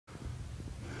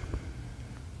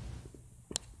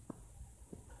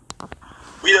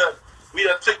We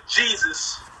done took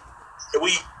Jesus and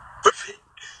we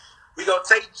gonna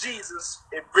take Jesus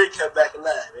and bring him back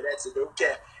alive. And that's it.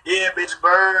 Okay. Yeah, bitch,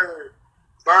 burn.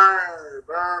 Burn,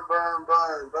 burn, burn,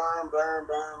 burn, burn, burn,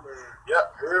 burn, burn.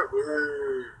 Yep,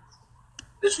 word.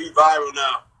 This be viral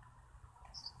now.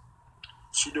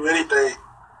 You do anything.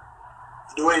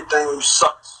 You do anything when you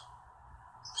suckers.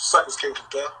 Suckers can't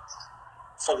compare.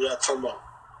 Fuck y'all talking about.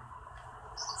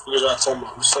 Fuck y'all talking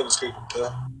about. You suckers can't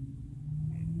compare.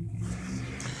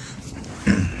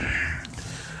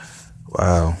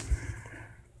 Wow.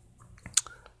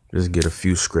 Just get a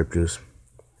few scriptures.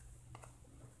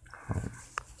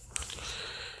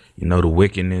 You know the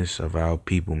wickedness of our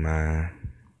people, man.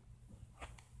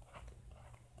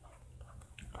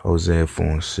 Hosea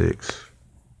 4:6.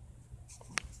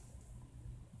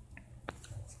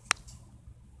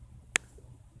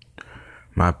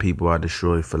 My people are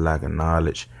destroyed for lack of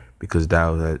knowledge, because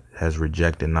thou hast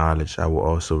rejected knowledge. I will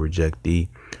also reject thee,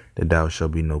 that thou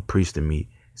shalt be no priest to me.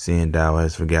 Seeing thou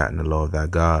hast forgotten the law of thy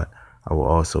God, I will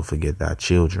also forget thy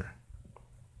children.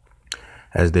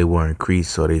 As they were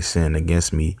increased, so they sinned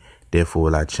against me. Therefore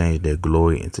will I change their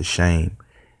glory into shame.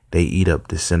 They eat up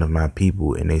the sin of my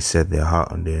people, and they set their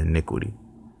heart on their iniquity.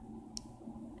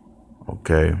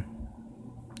 Okay.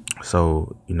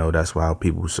 So, that's why our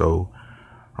people so,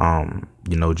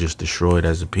 just destroyed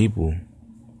as a people.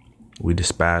 We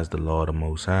despise the law of the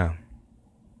Most High.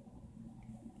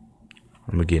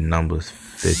 I'm going to get Numbers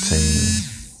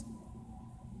 15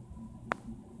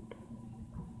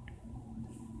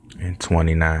 and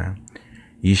 29.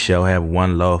 Ye shall have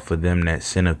one law for them that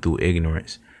sinneth through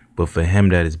ignorance, but for him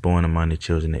that is born among the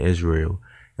children of Israel,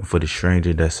 and for the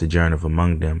stranger that sojourneth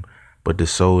among them, but the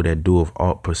soul that doeth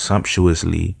aught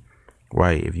presumptuously.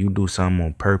 Right, if you do something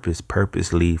on purpose,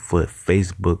 purposely, for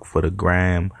Facebook, for the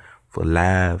gram, for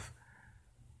live,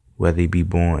 whether he be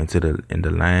born in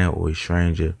the land or a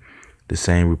stranger, the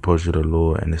same reproach of the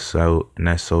Lord, and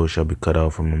that soul shall be cut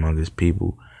off from among his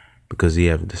people, because he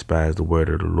hath despised the word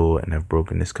of the Lord, and hath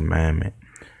broken his commandment.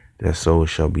 That soul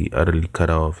shall be utterly cut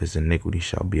off, his iniquity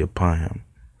shall be upon him.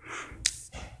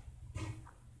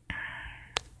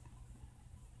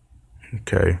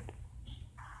 Okay.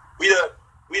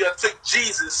 We done took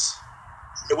Jesus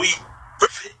and we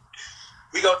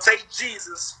gonna take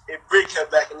Jesus and bring him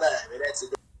back alive. And that's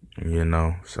it.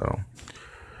 So,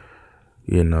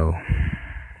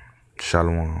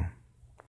 Shalom.